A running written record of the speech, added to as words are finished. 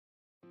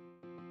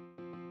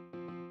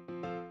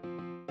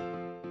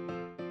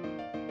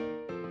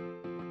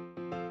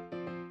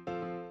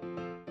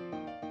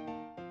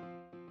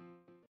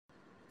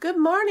Good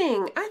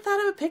morning! I thought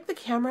I would pick the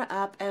camera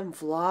up and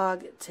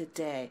vlog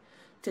today.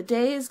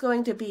 Today is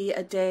going to be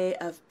a day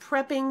of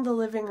prepping the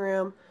living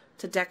room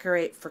to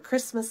decorate for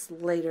Christmas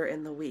later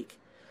in the week.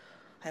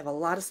 I have a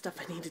lot of stuff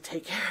I need to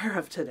take care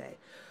of today.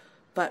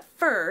 But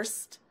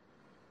first,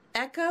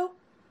 Echo,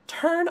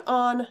 turn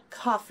on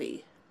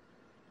coffee.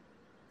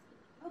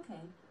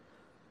 Okay.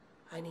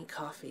 I need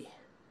coffee.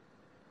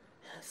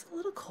 It's a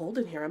little cold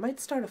in here. I might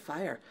start a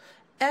fire.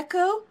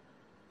 Echo,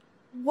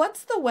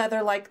 what's the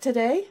weather like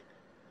today?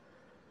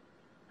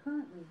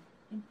 Currently,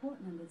 in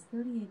Portland it's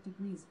 38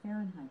 degrees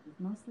Fahrenheit with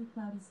mostly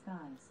cloudy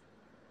skies.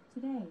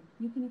 Today,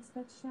 you can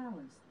expect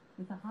showers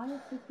with a high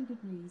of 50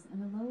 degrees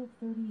and a low of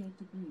 38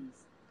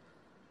 degrees.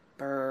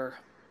 Brr.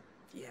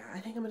 Yeah,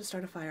 I think I'm going to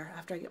start a fire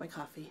after I get my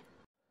coffee.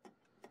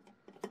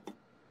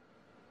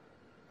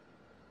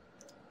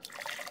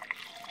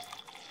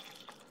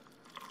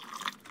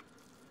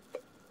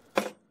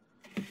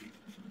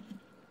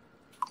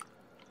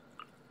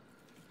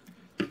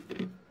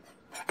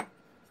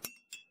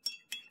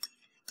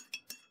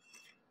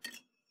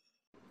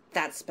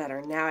 That's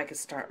better. Now I can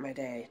start my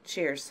day.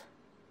 Cheers.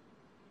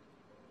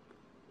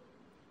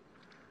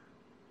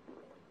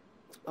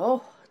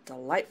 Oh,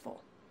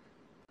 delightful.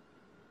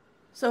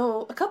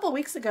 So, a couple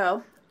weeks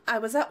ago, I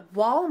was at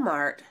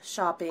Walmart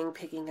shopping,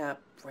 picking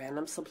up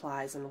random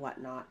supplies and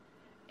whatnot.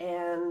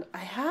 And I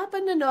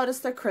happened to notice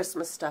their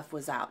Christmas stuff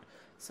was out.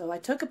 So I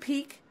took a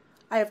peek.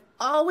 I have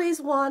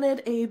always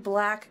wanted a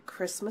black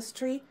Christmas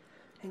tree.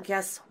 And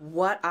guess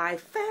what I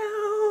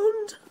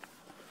found?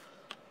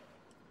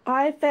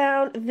 I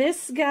found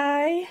this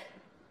guy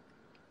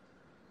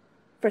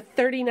for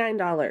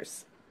 $39.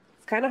 It's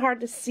kind of hard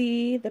to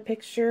see the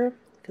picture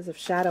because of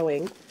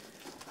shadowing.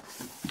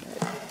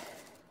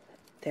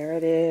 There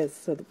it is.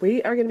 So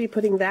we are going to be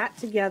putting that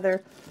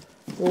together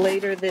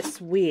later this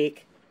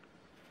week.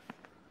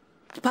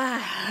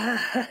 But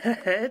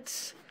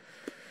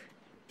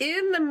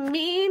in the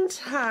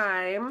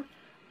meantime,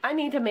 I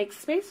need to make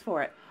space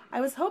for it.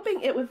 I was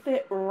hoping it would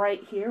fit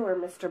right here where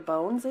Mr.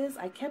 Bones is.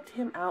 I kept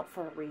him out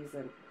for a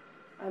reason.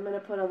 I'm going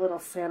to put a little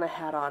Santa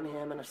hat on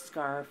him and a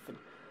scarf and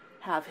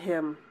have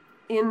him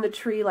in the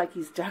tree like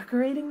he's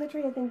decorating the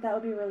tree. I think that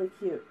would be really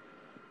cute.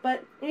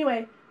 But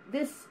anyway,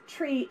 this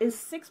tree is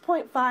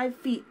 6.5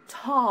 feet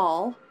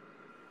tall.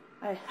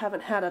 I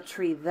haven't had a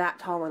tree that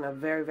tall in a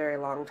very, very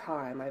long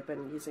time. I've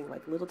been using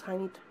like little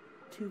tiny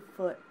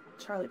 2-foot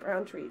Charlie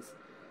Brown trees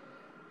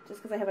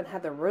just because I haven't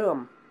had the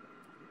room.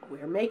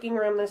 We're making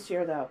room this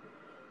year though,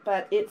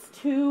 but it's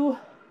too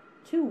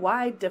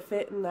wide to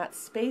fit in that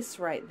space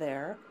right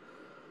there.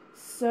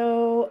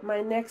 So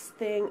my next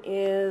thing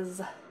is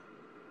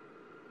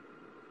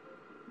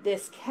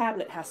this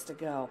cabinet has to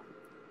go.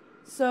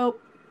 So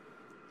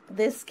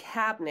this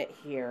cabinet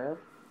here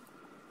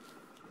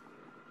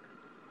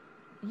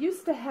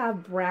used to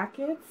have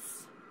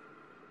brackets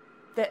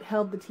that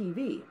held the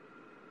TV.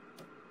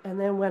 And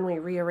then when we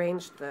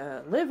rearranged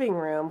the living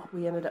room,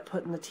 we ended up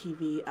putting the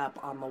TV up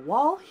on the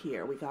wall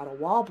here. We got a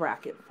wall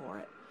bracket for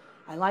it.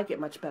 I like it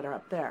much better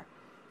up there.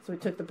 So we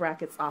took the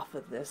brackets off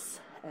of this,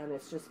 and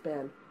it's just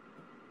been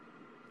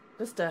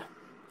just a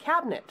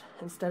cabinet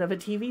instead of a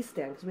TV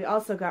stand. Because we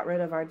also got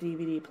rid of our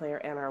DVD player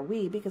and our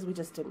Wii because we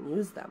just didn't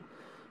use them.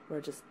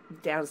 We're just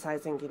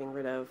downsizing, getting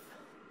rid of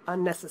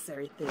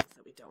unnecessary things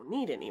that we don't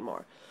need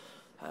anymore.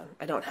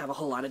 I don't have a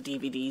whole lot of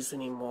DVDs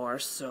anymore,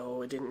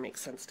 so it didn't make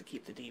sense to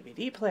keep the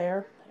DVD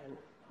player and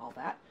all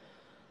that.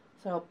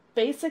 So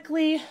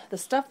basically, the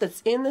stuff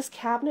that's in this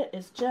cabinet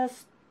is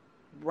just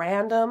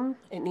random.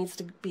 It needs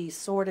to be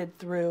sorted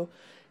through.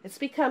 It's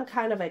become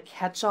kind of a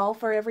catch-all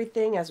for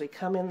everything as we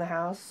come in the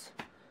house,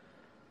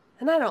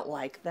 and I don't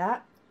like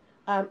that.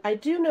 I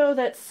do know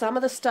that some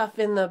of the stuff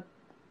in the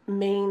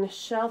main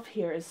shelf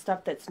here is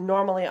stuff that's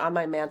normally on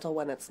my mantle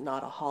when it's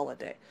not a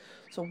holiday.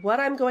 So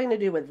what I'm going to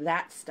do with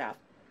that stuff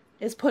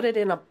is put it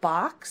in a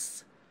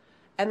box,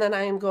 and then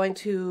I am going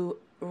to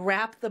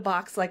wrap the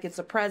box like it's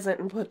a present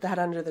and put that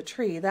under the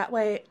tree. That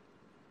way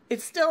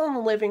it's still in the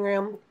living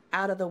room,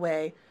 out of the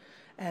way,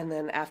 and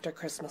then after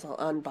Christmas I'll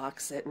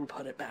unbox it and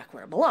put it back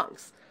where it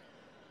belongs.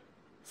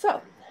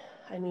 So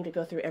I need to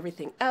go through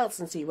everything else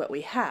and see what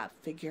we have,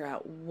 figure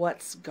out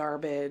what's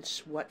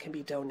garbage, what can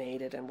be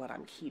donated, and what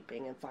I'm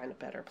keeping, and find a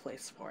better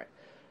place for it.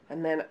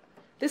 And then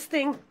this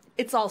thing,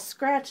 it's all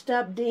scratched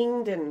up,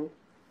 dinged, and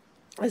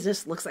it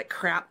just looks like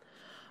crap.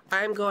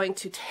 I'm going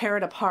to tear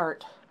it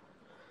apart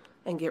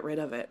and get rid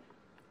of it.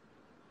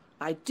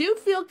 I do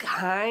feel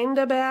kind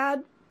of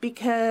bad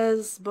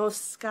because both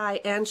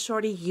Sky and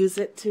Shorty use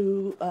it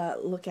to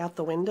look out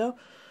the window.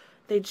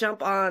 They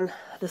jump on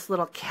this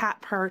little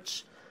cat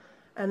perch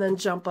and then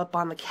jump up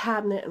on the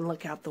cabinet and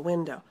look out the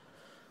window.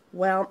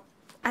 Well,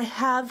 I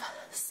have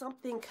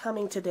something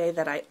coming today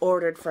that I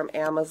ordered from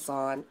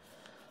Amazon.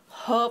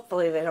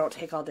 Hopefully they don't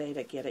take all day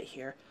to get it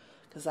here,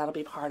 because that'll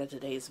be part of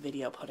today's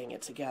video, putting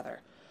it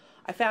together.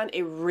 I found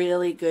a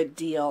really good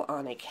deal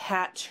on a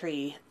cat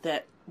tree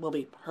that will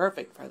be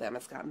perfect for them.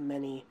 It's got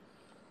many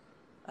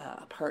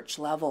perch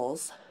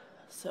levels,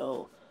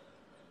 so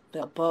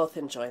they'll both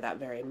enjoy that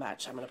very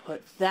much. I'm going to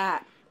put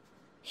that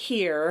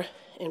here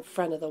in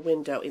front of the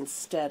window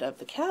instead of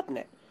the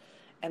cabinet.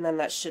 And then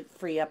that should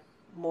free up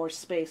more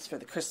space for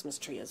the Christmas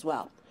tree as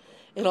well.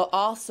 It'll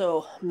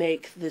also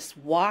make this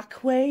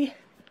walkway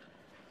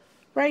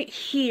right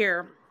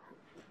here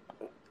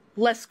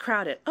less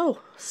crowded.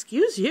 Oh,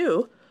 excuse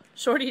you.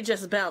 Shorty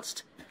just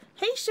belched.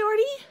 Hey,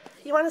 Shorty,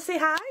 you want to say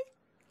hi?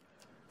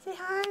 Say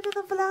hi to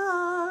the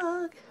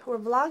vlog. We're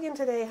vlogging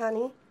today,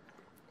 honey.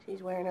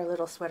 She's wearing her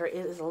little sweater.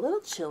 It is a little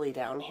chilly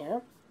down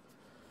here.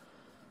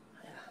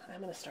 Yeah,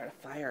 I'm going to start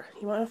a fire.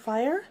 You want a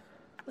fire?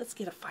 Let's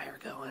get a fire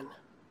going.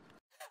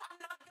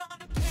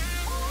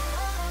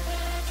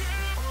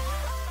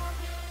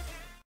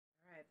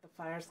 Alright, the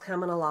fire's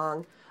coming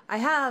along. I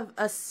have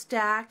a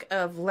stack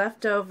of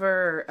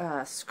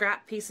leftover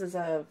scrap pieces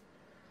of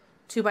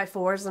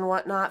 2x4s and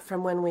whatnot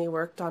from when we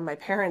worked on my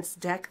parents'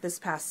 deck this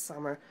past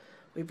summer.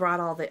 We brought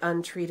all the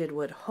untreated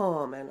wood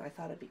home, and I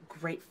thought it'd be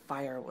great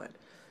firewood.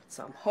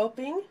 So I'm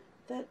hoping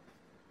that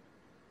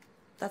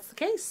that's the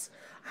case.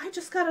 I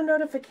just got a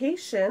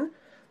notification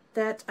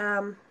that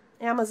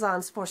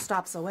Amazon's 4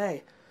 stops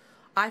away.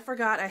 I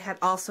forgot I had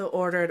also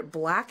ordered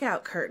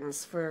blackout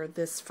curtains for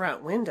this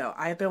front window.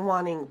 I've been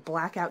wanting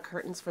blackout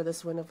curtains for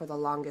this window for the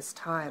longest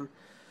time.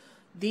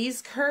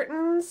 These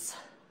curtains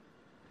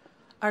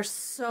are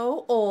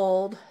so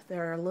old.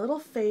 They're a little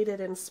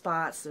faded in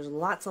spots. There's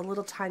lots of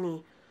little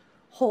tiny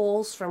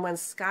holes from when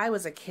Sky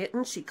was a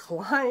kitten. She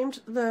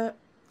climbed the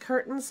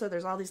curtains, so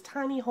there's all these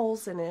tiny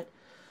holes in it.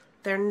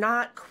 They're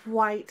not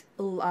quite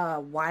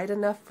wide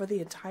enough for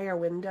the entire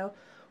window,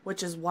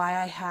 which is why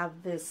I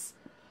have this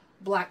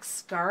black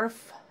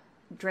scarf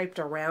draped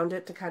around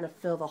it to kind of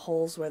fill the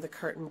holes where the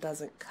curtain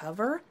doesn't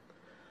cover.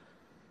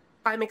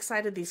 I'm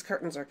excited these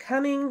curtains are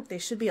coming. They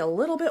should be a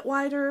little bit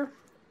wider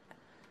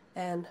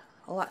and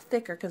a lot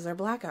thicker because they're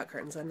blackout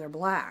curtains and they're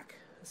black.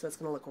 So it's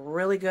going to look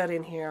really good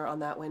in here on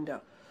that window.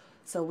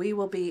 So we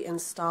will be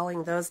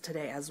installing those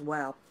today as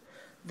well.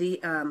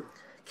 The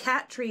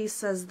cat tree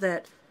says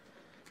that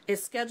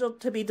it's scheduled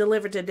to be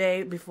delivered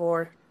today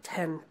before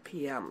 10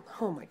 p.m.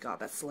 Oh my god,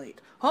 that's late.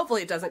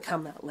 Hopefully it doesn't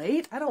come that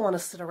late. I don't want to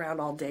sit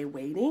around all day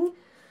waiting.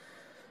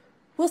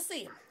 We'll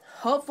see.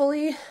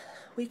 Hopefully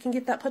we can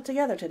get that put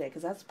together today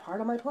because that's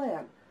part of my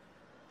plan.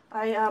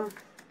 I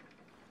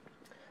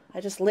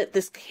just lit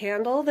this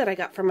candle that I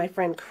got from my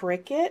friend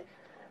Cricket.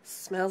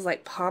 Smells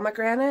like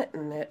pomegranate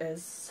and it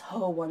is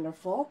so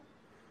wonderful.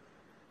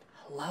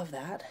 I love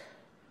that.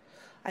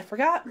 I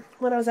forgot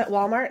when I was at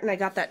Walmart and I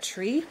got that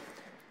tree.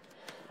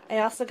 I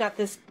also got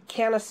this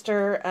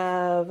canister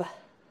of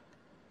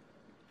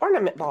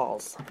ornament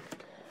balls.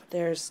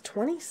 There's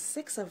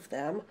 26 of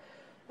them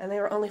and they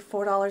were only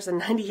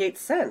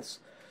 $4.98.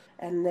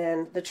 And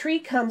then the tree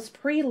comes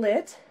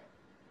pre-lit.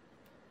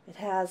 It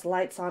has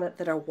lights on it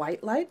that are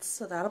white lights,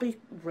 so that'll be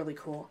really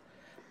cool.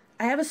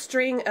 I have a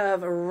string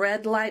of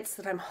red lights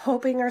that I'm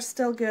hoping are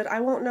still good. I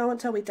won't know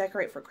until we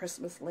decorate for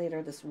Christmas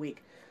later this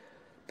week.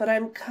 But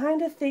I'm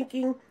kind of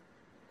thinking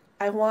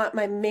I want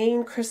my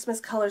main Christmas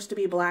colors to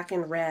be black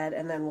and red,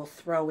 and then we'll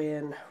throw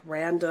in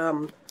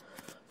random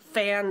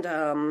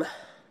fandom.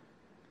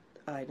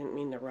 I didn't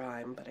mean to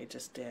rhyme, but I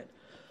just did.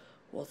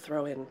 We'll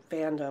throw in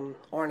fandom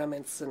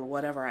ornaments and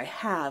whatever I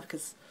have,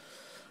 because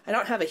I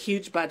don't have a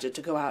huge budget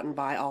to go out and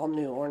buy all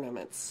new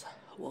ornaments.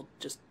 We'll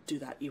just do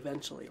that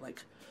eventually.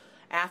 Like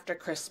after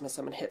Christmas,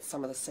 I'm going to hit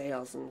some of the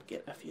sales and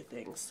get a few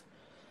things.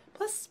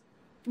 Plus,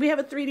 we have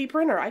a 3D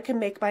printer. I can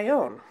make my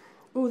own.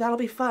 Ooh, that'll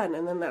be fun.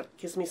 And then that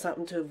gives me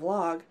something to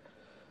vlog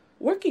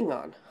working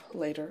on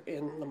later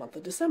in the month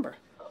of December.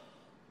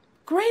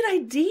 Great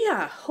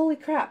idea! Holy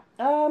crap.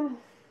 I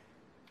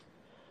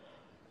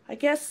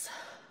guess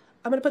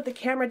I'm going to put the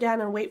camera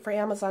down and wait for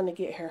Amazon to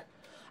get here.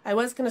 I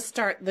was going to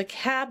start the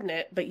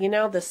cabinet, but you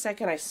know, the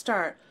second I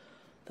start,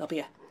 there'll be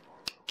a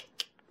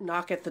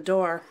knock at the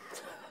door.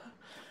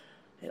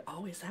 It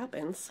always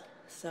happens.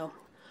 So, I'm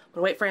going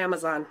to wait for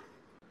Amazon.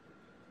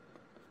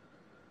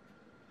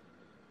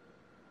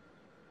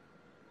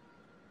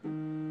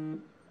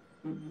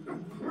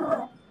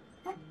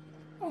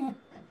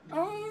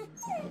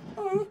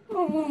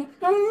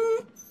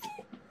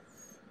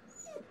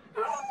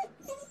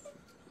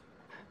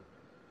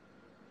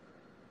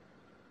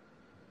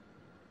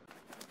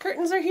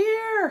 Curtains are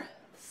here!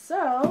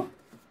 So,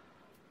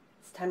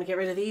 it's time to get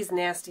rid of these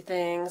nasty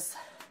things.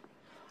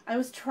 I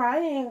was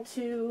trying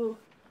to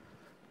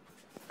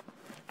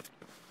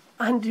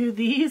undo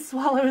these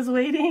while I was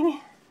waiting.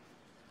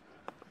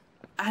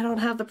 I don't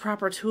have the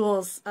proper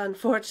tools,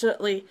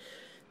 unfortunately.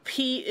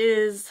 Pete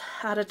is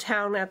out of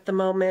town at the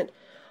moment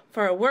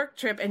for a work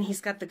trip and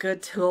he's got the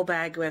good tool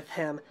bag with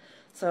him.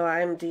 So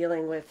I'm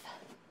dealing with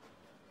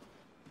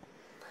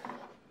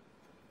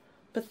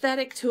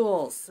pathetic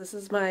tools. This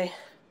is my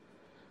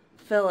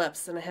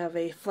Phillips and I have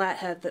a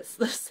flathead that's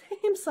the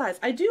same size.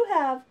 I do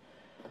have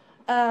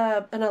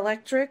an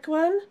electric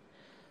one,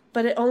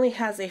 but it only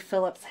has a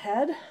Phillips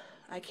head.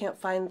 I can't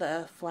find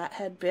the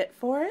flathead bit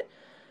for it.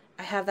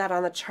 I have that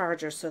on the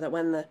charger so that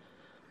when the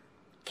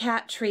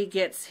cat tree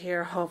gets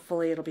here,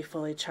 hopefully it'll be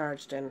fully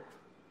charged and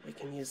we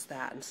can use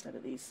that instead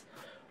of these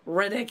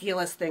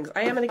ridiculous things.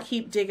 I am going to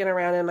keep digging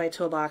around in my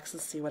toolbox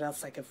and see what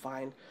else I can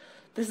find.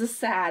 This is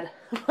sad.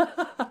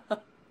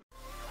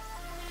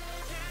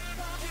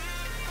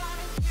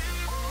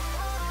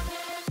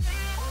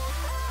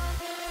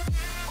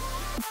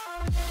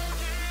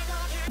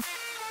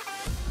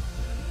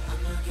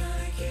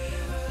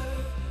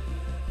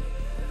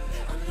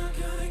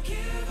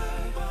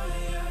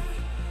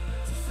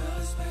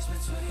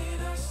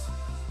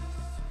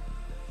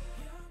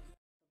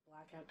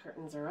 Blackout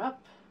curtains are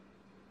up.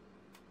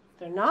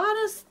 They're not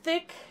as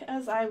thick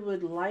as I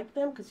would like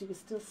them because you can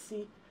still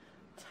see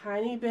a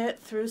tiny bit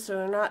through, so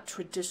they're not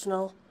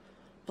traditional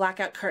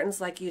blackout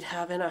curtains like you'd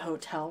have in a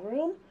hotel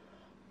room.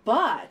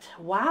 But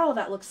wow,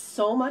 that looks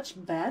so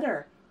much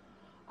better.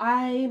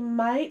 I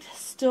might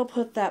still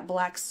put that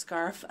black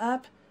scarf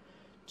up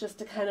just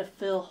to kind of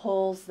fill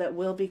holes that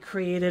will be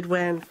created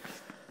when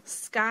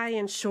Sky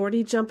and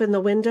Shorty jump in the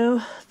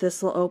window.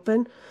 This will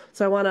open.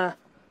 So I want to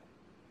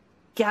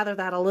gather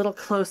that a little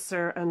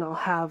closer, and I'll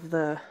have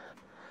the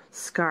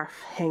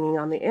scarf hanging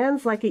on the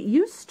ends like it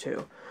used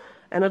to.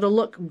 And it'll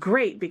look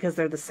great because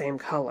they're the same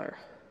color.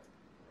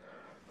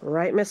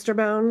 Right, Mr.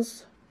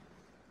 Bones?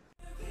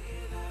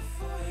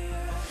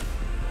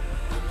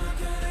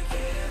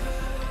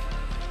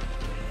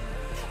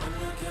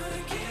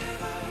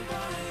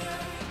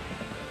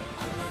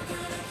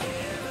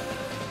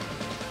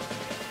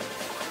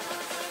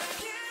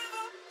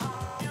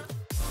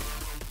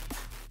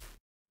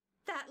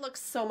 Looks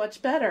so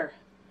much better.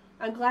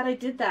 I'm glad I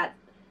did that.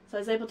 So I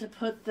was able to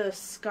put the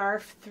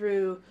scarf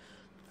through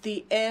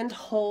the end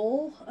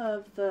hole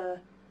of the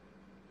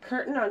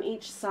curtain on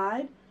each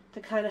side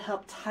to kind of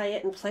help tie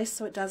it in place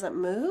so it doesn't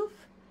move.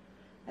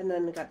 And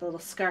then we got the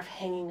little scarf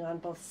hanging on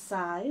both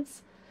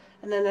sides.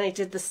 And then I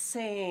did the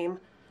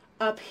same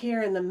up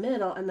here in the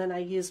middle, and then I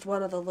used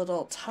one of the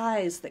little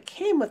ties that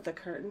came with the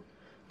curtain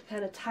to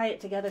kind of tie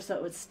it together so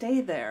it would stay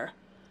there.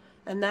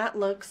 And that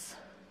looks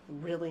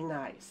really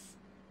nice.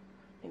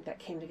 I think that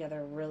came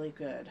together really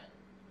good.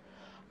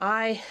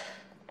 I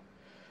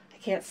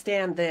can't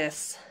stand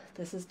this.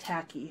 This is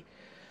tacky.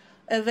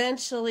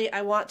 Eventually,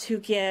 I want to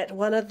get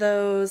one of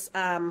those,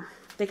 I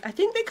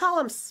think they call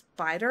them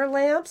spider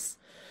lamps.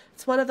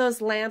 It's one of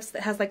those lamps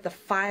that has like the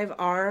 5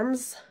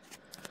 arms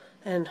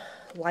and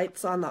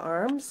lights on the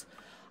arms.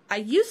 I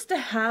used to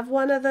have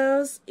one of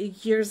those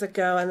years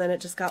ago, and then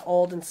it just got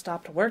old and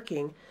stopped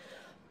working.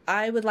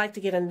 I would like to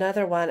get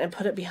another one and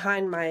put it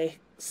behind my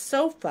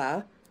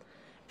sofa.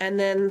 And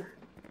then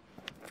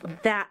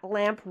that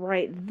lamp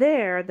right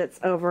there that's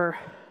over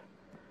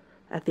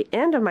at the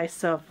end of my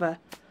sofa,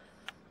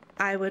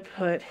 I would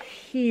put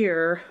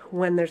here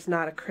when there's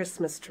not a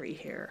Christmas tree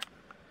here.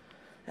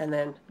 And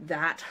then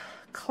that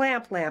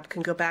clamp lamp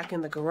can go back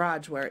in the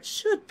garage where it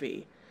should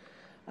be.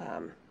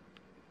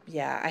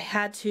 Yeah, I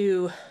had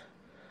to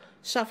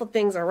shuffle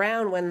things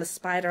around when the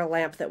spider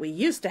lamp that we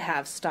used to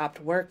have stopped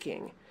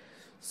working.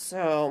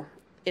 So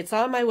it's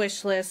on my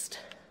wish list.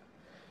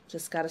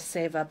 Just got to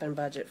save up and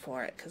budget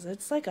for it because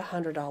it's like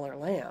 $100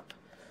 lamp.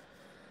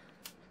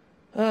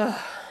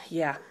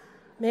 Yeah,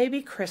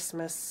 maybe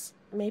Christmas.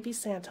 Maybe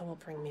Santa will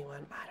bring me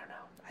one. I don't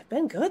know. I've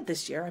been good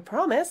this year, I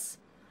promise.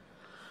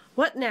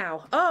 What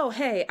now? Oh,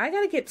 hey, I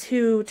got to get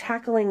to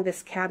tackling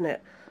this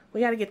cabinet.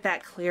 We got to get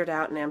that cleared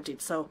out and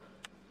emptied. So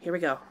here we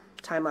go.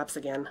 Time lapse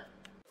again.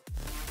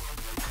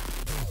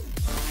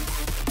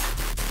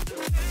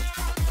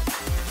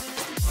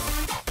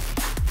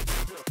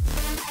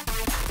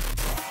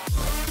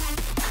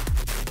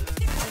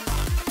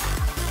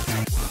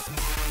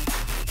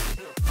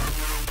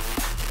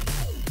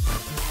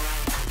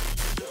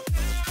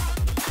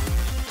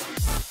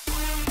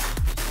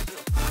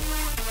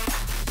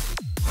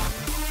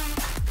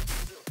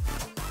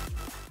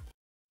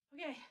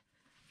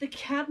 The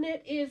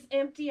cabinet is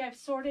empty. I've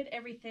sorted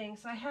everything.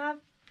 So I have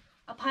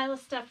a pile of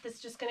stuff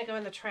that's just going to go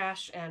in the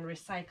trash and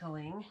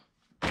recycling.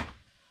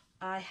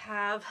 I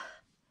have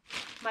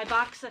my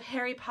box of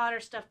Harry Potter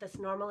stuff that's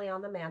normally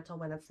on the mantle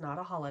when it's not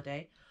a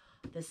holiday.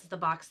 This is the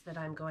box that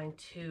I'm going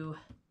to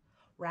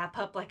wrap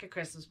up like a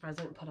Christmas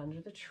present and put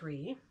under the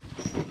tree.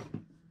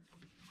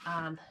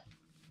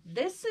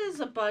 This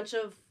is a bunch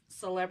of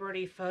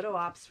celebrity photo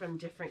ops from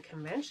different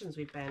conventions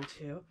we've been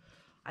to.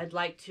 I'd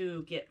like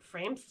to get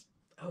frames.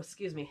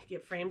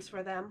 Get frames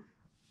for them.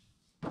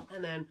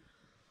 And then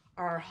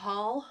our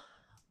hall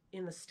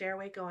in the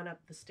stairway going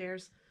up the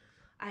stairs,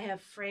 I have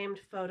framed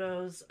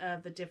photos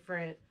of the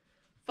different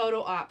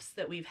photo ops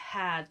that we've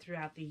had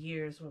throughout the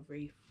years where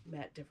we've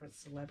met different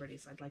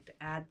celebrities. I'd like to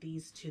add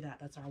these to that.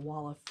 That's our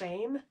wall of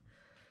fame.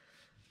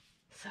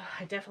 So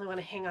I definitely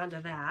want to hang on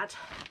to that.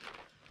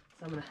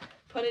 So I'm going to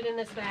put it in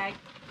this bag.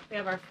 We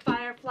have our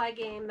Firefly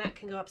game that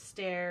can go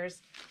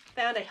upstairs.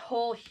 Found a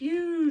whole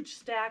huge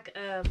stack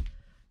of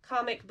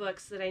comic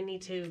books that I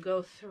need to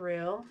go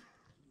through.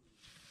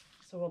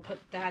 So we'll put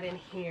that in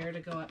here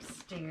to go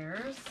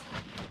upstairs.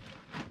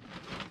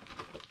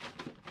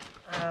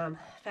 Found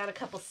a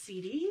couple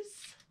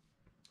CDs.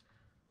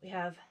 We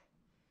have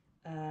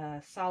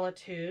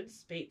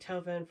Solitudes,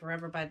 Beethoven,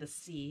 Forever by the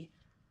Sea.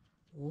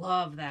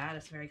 Love that.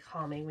 It's very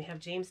calming. We have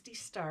James D.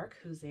 Stark,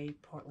 who's a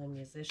Portland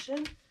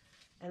musician.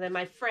 And then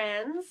my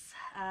friends,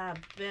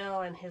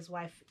 Bill and his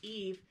wife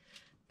Eve,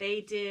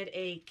 they did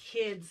a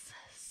kids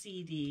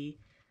CD.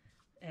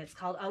 It's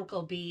called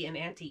Uncle B and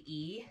Auntie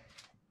E.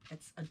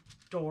 It's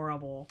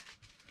adorable.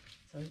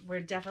 So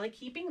we're definitely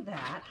keeping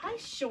that. Hi,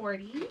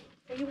 Shorty.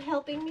 Are you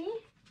helping me?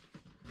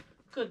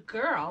 Good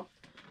girl.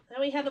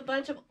 Then we have a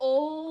bunch of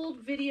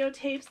old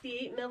videotapes,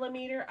 the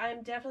 8mm.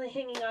 I'm definitely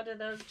hanging on to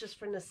those just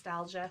for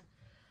nostalgia.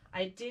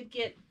 I did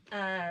get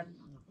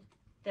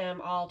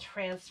them all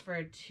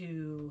transferred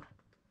to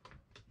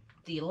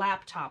the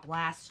laptop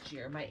last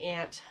year. My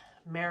Aunt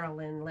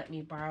Marilyn let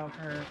me borrow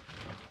her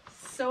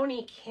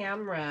Sony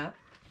camera,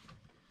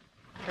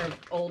 her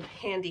old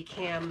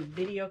Handycam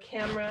video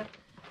camera,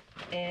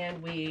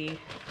 and we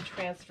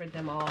transferred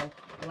them all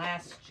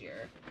last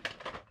year.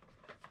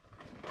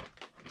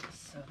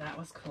 So that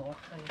was cool.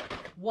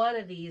 One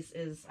of these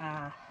is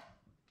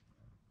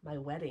my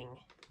wedding.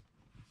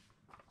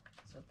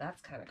 So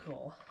that's kind of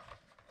cool.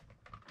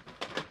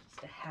 Just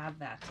to have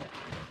that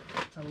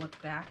to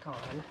look back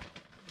on.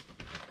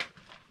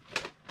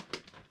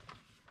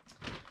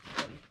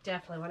 So we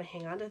definitely want to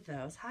hang on to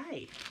those.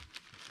 Hi.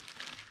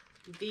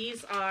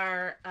 These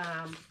are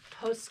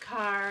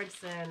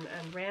postcards and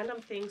random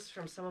things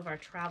from some of our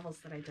travels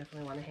that I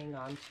definitely want to hang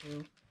on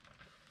to.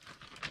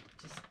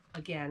 Just,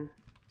 again,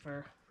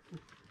 for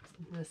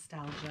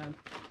nostalgia,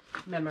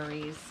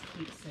 memories,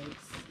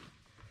 keepsakes.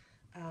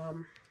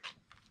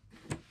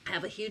 I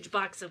have a huge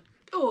box of,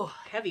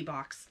 heavy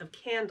box of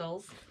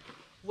candles.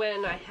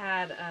 When I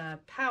had a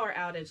power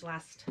outage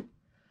last,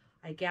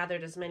 I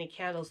gathered as many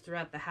candles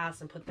throughout the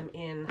house and put them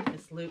in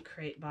this Loot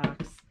Crate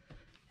box,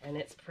 and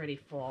it's pretty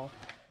full.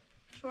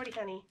 Shorty,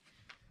 honey,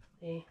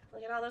 see,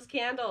 look at all those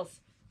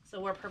candles.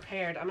 So we're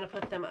prepared. I'm gonna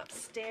put them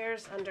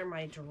upstairs under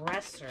my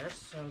dresser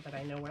so that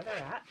I know where they're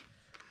at.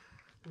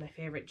 My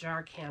favorite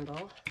jar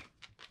candle.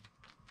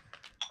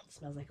 It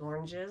smells like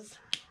oranges.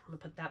 I'm gonna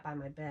put that by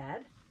my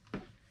bed.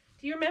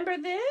 Do you remember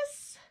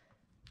this?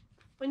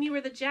 When you were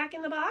the Jack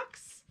in the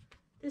Box?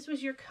 This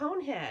was your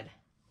cone head.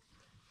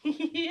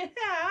 Yeah,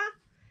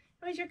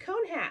 it was your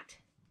cone hat.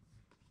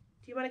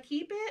 Do you want to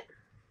keep it?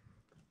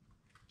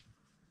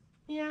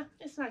 Yeah,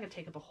 it's not gonna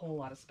take up a whole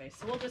lot of space,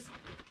 so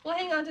we'll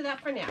hang on to that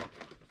for now,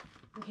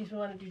 in case we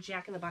want to do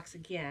Jack in the Box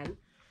again.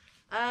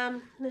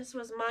 This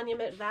was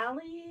Monument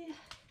Valley.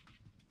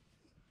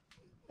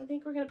 I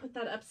think we're gonna put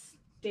that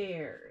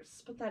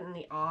upstairs. Put that in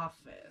the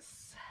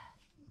office.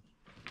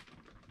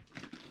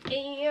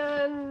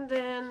 And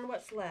then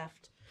what's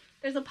left?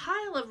 There's a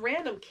pile of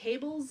random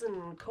cables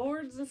and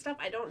cords and stuff.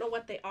 I don't know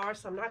what they are,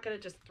 so I'm not gonna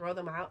just throw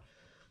them out.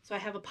 So I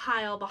have a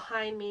pile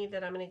behind me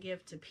that I'm gonna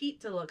give to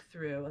Pete to look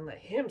through and let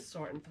him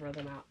sort and throw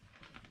them out.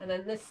 And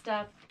then this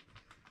stuff,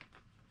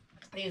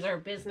 these are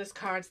business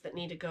cards that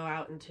need to go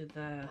out into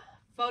the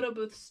photo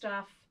booth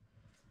stuff.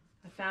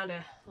 I found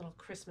a little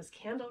Christmas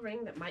candle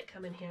ring that might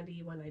come in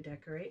handy when I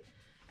decorate.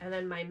 And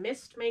then my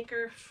mist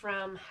maker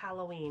from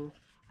Halloween.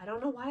 I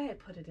don't know why I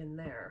put it in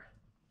there.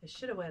 It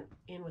should have went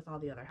in with all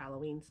the other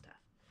Halloween stuff.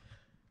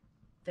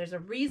 There's a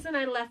reason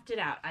I left it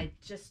out. I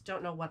just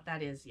don't know what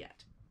that is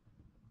yet.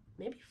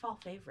 Maybe fall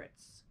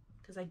favorites,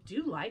 because I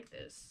do like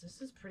this.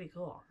 This is pretty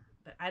cool.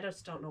 But I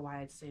just don't know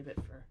why I'd save it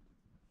for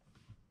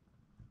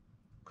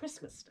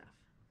Christmas stuff.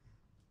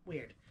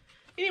 Weird.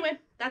 Anyway,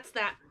 that's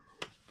that.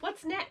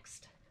 What's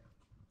next?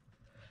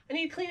 I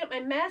need to clean up my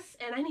mess,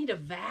 and I need to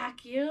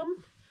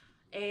vacuum,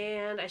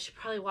 and I should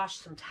probably wash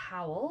some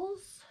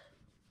towels,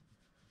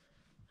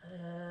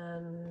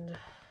 and,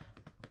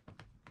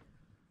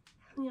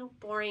 you know,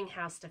 boring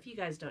house stuff. You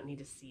guys don't need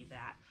to see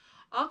that.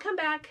 I'll come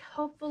back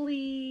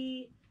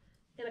hopefully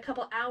in a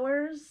couple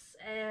hours,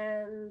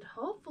 and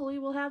hopefully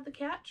we'll have the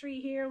cat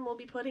tree here and we'll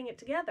be putting it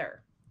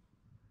together.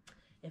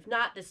 If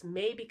not, this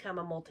may become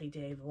a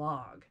multi-day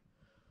vlog.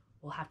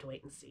 We'll have to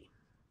wait and see.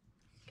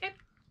 Okay.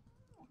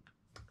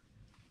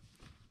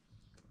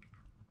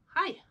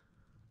 Hi.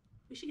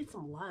 We should get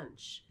some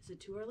lunch. Is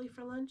it too early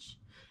for lunch?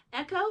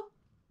 Echo?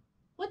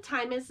 What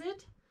time is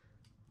it?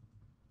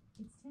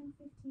 It's 10:15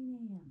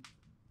 a.m.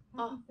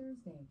 Happy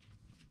Thursday.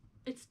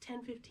 It's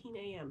 10:15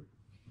 a.m.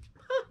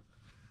 Huh.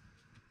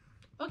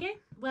 Okay,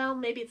 well,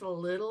 maybe it's a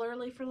little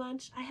early for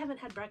lunch. I haven't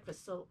had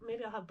breakfast, so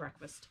maybe I'll have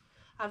breakfast.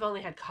 I've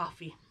only had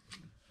coffee.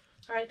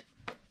 All right,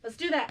 let's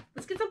do that.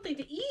 Let's get something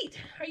to eat.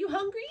 Are you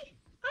hungry?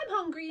 I'm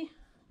hungry.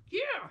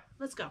 Yeah,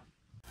 let's go.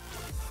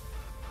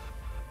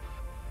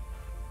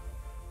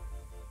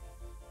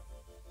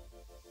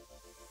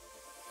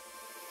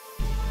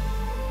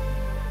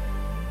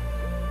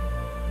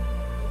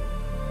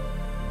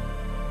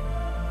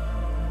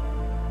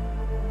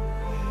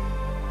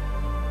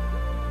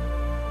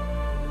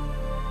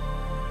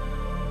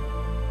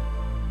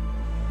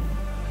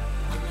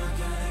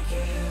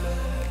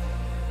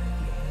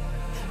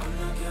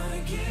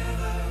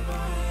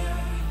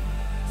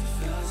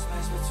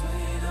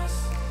 Between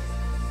us,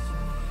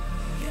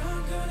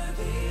 you're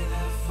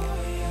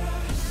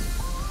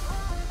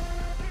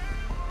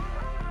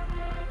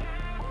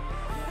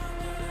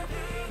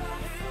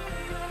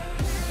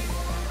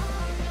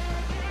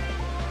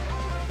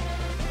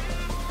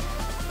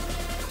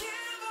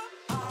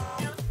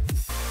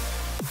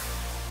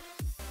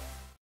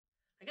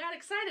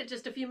it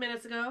just a few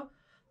minutes ago.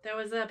 There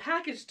was a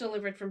package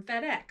delivered from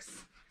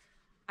FedEx.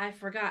 I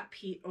forgot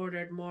Pete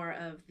ordered more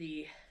of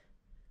the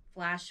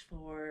Flash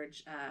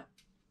Forge,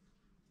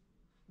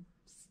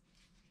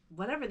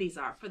 whatever these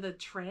are, for the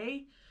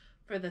tray,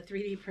 for the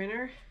 3D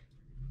printer.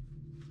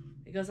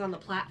 It goes on the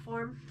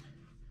platform.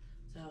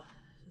 So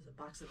there's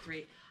a box of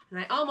 3. And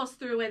I almost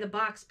threw away the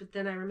box, but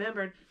then I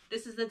remembered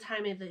this is the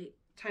time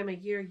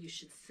of year you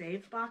should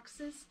save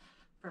boxes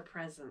for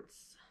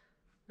presents.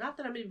 Not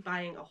that I'm going to be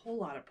buying a whole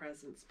lot of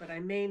presents, but I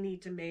may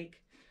need to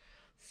make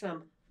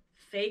some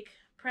fake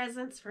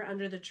presents for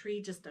under the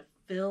tree just to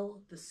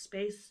fill the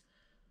space,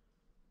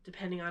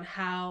 depending on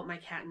how my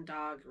cat and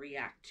dog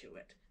react to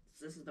it.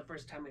 So this is the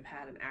first time we've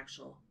had an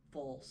actual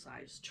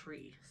full-size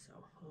tree, so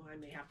I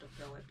may have to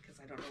fill it because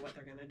I don't know what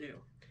they're going to do.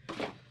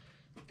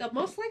 They'll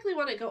most likely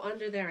want to go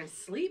under there and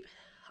sleep.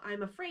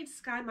 I'm afraid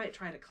Sky might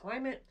try to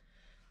climb it.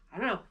 I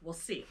don't know. We'll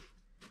see.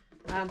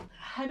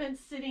 I've been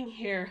sitting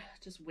here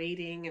just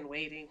waiting and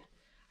waiting.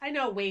 I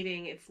know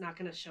waiting, it's not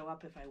going to show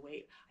up if I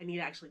wait. I need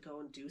to actually go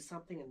and do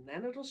something and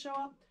then it'll show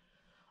up.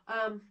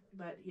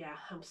 But yeah,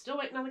 I'm still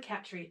waiting on the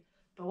cat tree.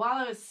 But while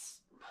I was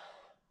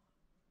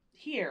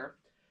here,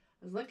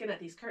 I was looking at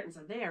these curtains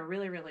and they are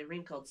really, really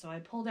wrinkled. So I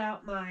pulled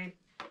out my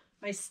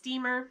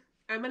steamer.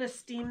 I'm going to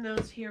steam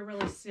those here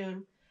really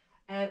soon.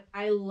 And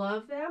I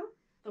love them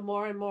the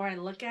more and more I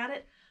look at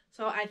it.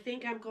 So I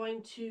think I'm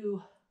going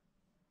to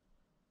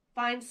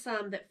find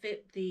some that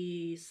fit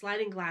the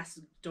sliding glass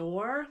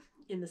door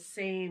in the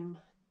same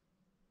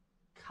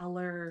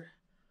color,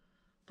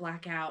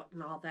 blackout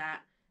and all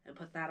that, and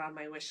put that on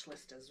my wish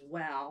list as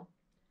well.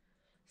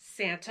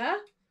 Santa,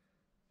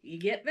 you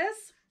get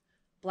this?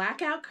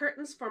 Blackout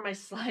curtains for my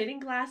sliding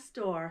glass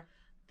door,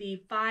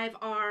 the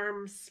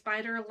 5-arm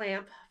spider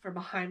lamp for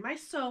behind my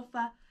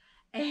sofa,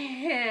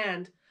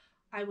 and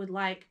I would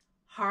like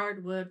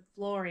hardwood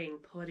flooring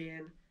put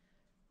in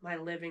my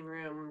living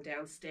room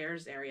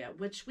downstairs area,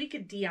 which we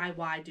could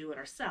DIY do it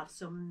ourselves.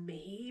 So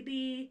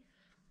maybe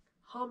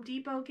Home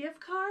Depot gift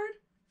card?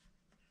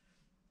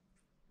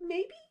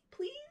 Maybe,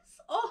 please?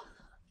 Oh,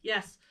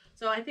 yes.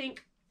 So I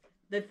think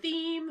the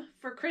theme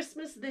for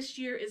Christmas this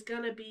year is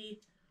going to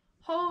be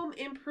home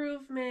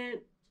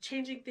improvement,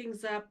 changing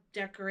things up,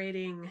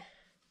 decorating.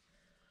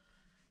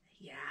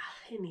 Yeah,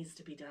 it needs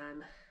to be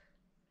done.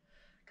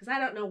 Because I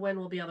don't know when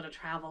we'll be able to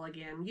travel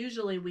again.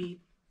 Usually we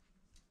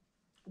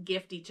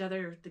gift each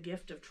other the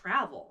gift of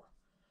travel.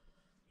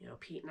 You know,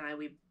 Pete and I,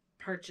 we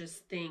purchase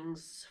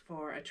things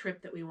for a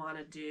trip that we want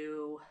to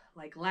do.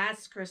 Like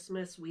last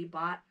Christmas, we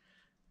bought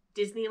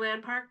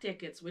Disneyland park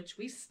tickets, which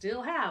we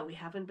still have. We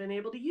haven't been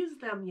able to use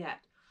them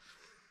yet.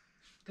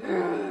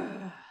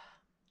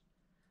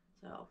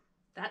 So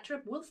that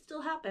trip will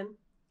still happen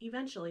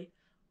eventually.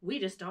 We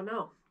just don't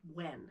know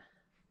when.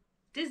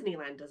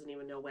 Disneyland doesn't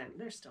even know when.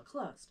 They're still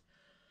closed.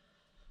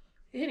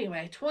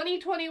 Anyway,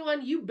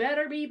 2021, you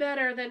better be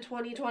better than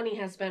 2020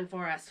 has been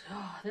for us.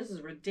 Oh, this is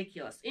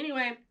ridiculous.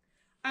 Anyway,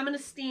 I'm going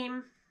to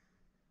steam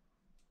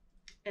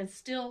and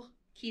still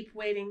keep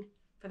waiting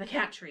for the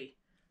cat tree.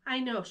 I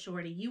know,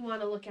 Shorty, you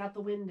want to look out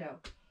the window.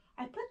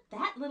 I put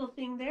that little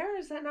thing there.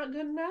 Is that not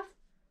good enough?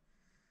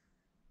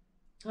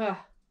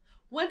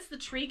 Once the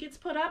tree gets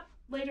put up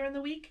later in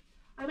the week,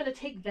 I'm going to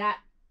take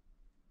that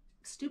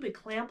stupid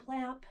clamp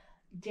lamp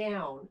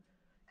down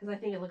because I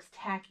think it looks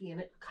tacky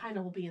and it kind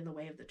of will be in the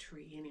way of the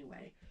tree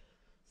anyway.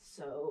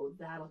 So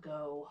that'll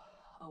go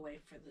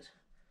away for the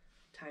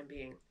time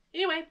being.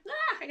 Anyway,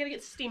 I gotta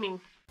get steaming.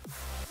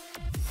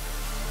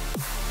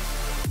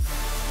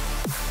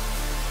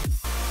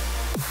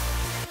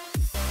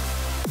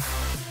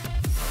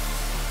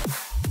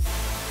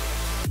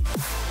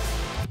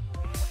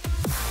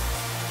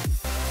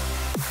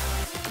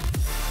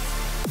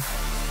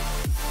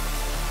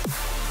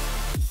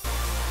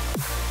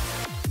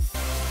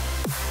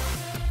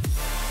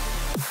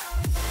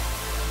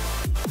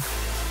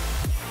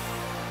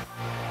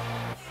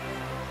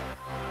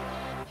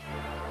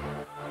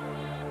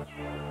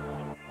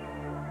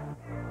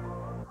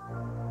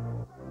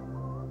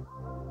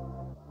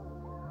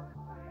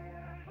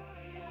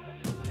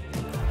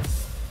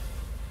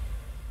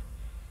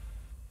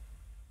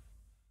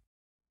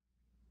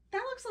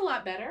 A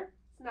lot better.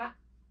 It's not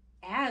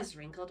as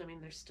wrinkled. I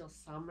mean, there's still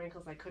some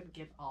wrinkles. I couldn't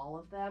get all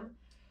of them,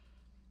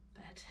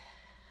 but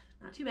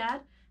not too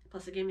bad.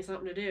 Plus it gave me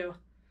something to do.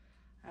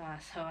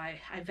 So I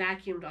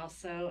vacuumed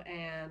also,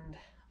 and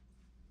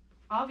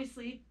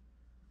obviously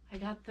I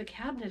got the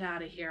cabinet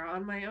out of here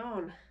on my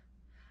own.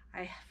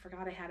 I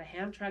forgot I had a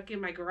hand truck in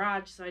my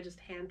garage, so I just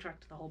hand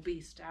trucked the whole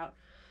beast out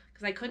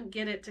because I couldn't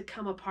get it to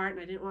come apart,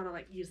 and I didn't want to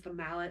like use the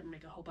mallet and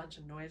make a whole bunch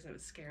of noise. I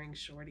was scaring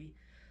Shorty.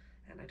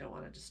 And I don't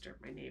want to disturb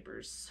my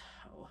neighbors.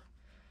 So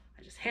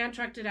I just hand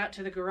trucked it out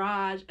to the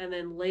garage. And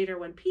then later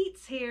when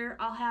Pete's here,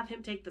 I'll have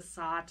him take the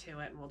saw to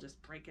it and we'll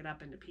just break it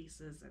up into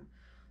pieces and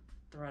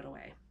throw it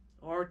away.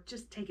 Or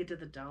just take it to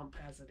the dump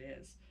as it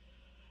is.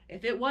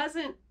 If it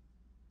wasn't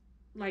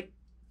like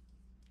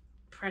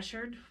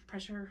pressure,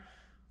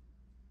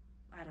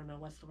 I don't know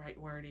what's the right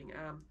wording.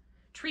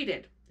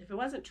 Treated. If it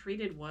wasn't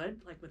treated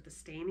wood, like with the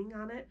staining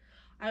on it,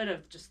 I would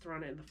have just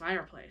thrown it in the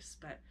fireplace,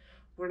 but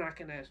we're not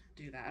going to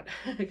do that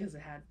because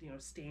it had, you know,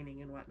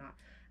 staining and whatnot.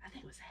 I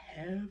think it was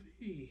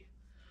heavy.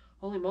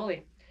 Holy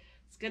moly.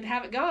 It's good to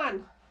have it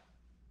gone.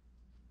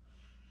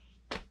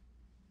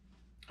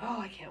 Oh,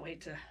 I can't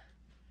wait to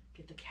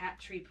get the cat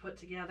tree put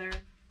together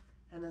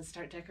and then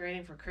start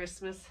decorating for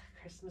Christmas.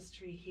 Christmas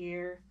tree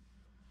here.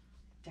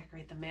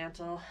 Decorate the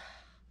mantle.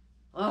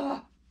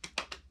 Oh,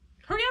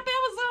 hurry up,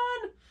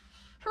 Amazon!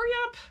 Hurry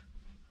up!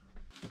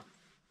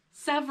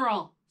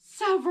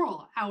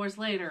 Several hours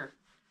later,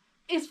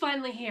 it's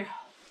finally here.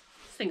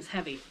 This thing's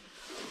heavy.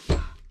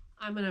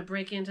 I'm gonna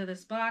break into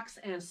this box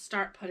and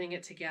start putting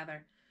it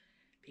together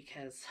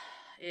because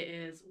it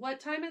is, what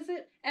time is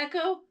it?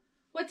 Echo,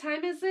 what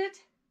time is it?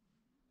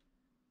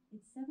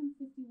 It's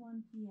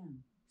 7:51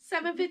 p.m.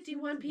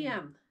 7:51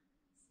 p.m.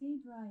 Stay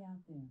dry out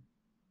there.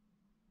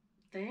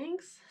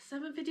 Thanks.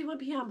 7:51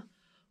 p.m.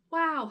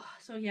 Wow.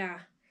 So yeah.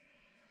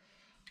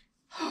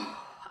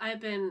 I've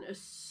been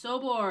so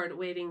bored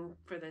waiting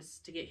for this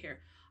to get here.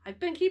 I've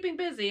been keeping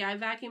busy. I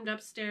vacuumed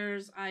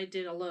upstairs. I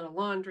did a load of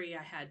laundry.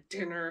 I had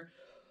dinner.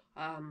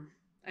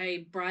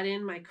 I brought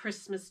in my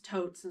Christmas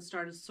totes and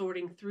started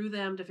sorting through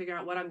them to figure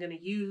out what I'm going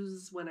to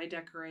use when I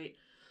decorate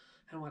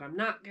and what I'm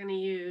not going to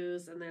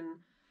use. And then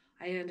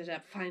I ended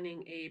up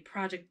finding a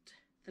project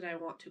that I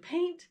want to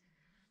paint.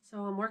 So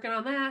I'm working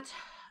on that.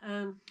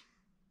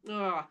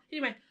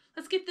 Anyway,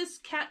 let's get this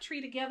cat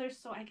tree together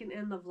so I can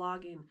end the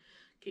vlog and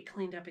get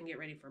cleaned up and get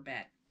ready for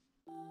bed.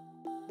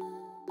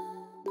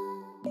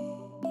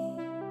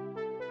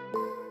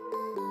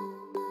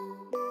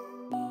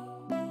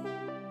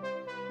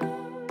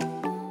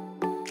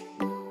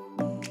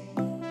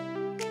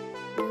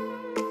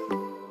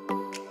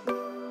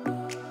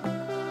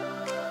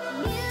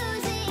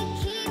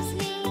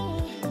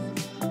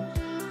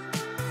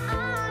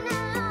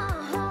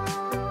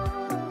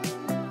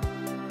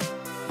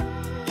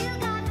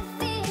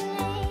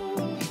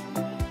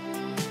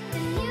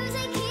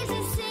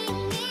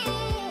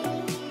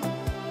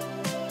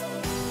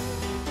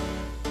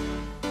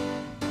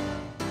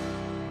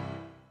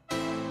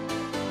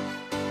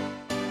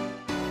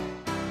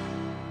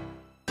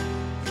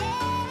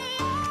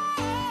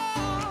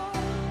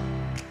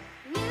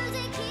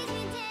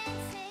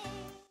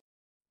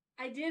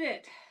 I did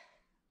it.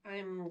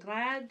 I'm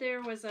glad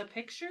there was a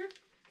picture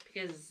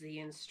because the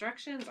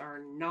instructions are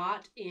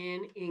not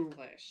in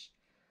English.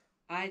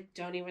 I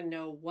don't even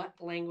know what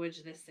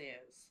language this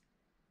is.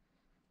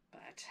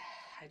 But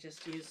I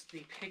just used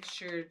the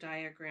picture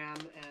diagram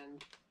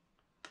and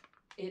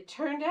it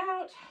turned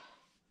out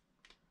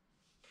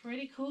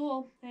pretty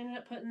cool. They ended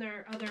up putting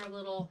their other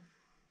little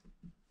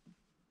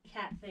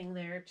cat thing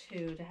there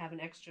too to have an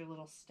extra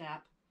little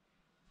step.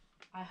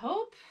 I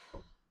hope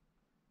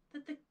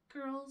that the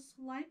girls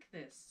like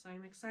this.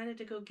 I'm excited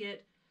to go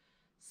get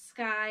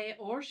Sky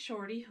or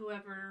Shorty,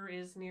 whoever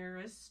is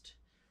nearest,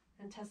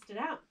 and test it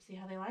out, see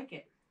how they like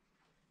it.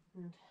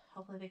 And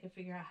hopefully they can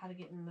figure out how to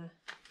get in the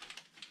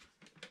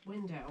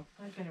window.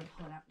 I better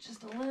pull it out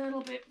just a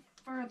little bit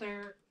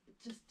further,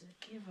 just to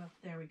give a,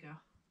 there we go.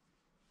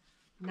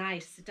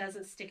 Nice, it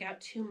doesn't stick out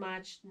too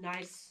much.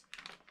 Nice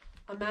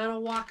amount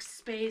of walk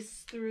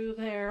space through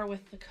there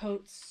with the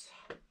coats.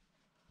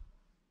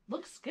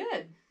 Looks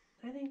good.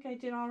 I think I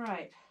did all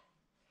right.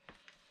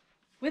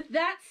 With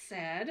that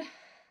said,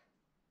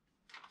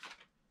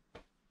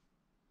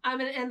 I'm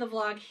going to end the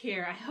vlog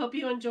here. I hope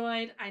you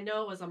enjoyed. I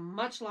know it was a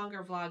much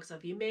longer vlog, so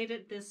if you made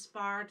it this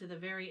far to the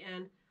very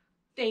end,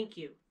 thank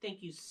you.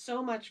 Thank you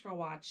so much for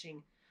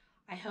watching.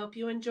 I hope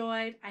you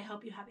enjoyed. I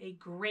hope you have a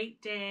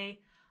great day.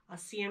 I'll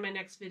see you in my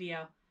next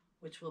video,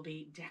 which will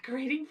be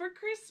decorating for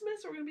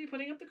Christmas. We're going to be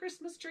putting up the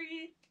Christmas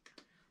tree.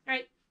 All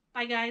right.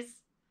 Bye, guys.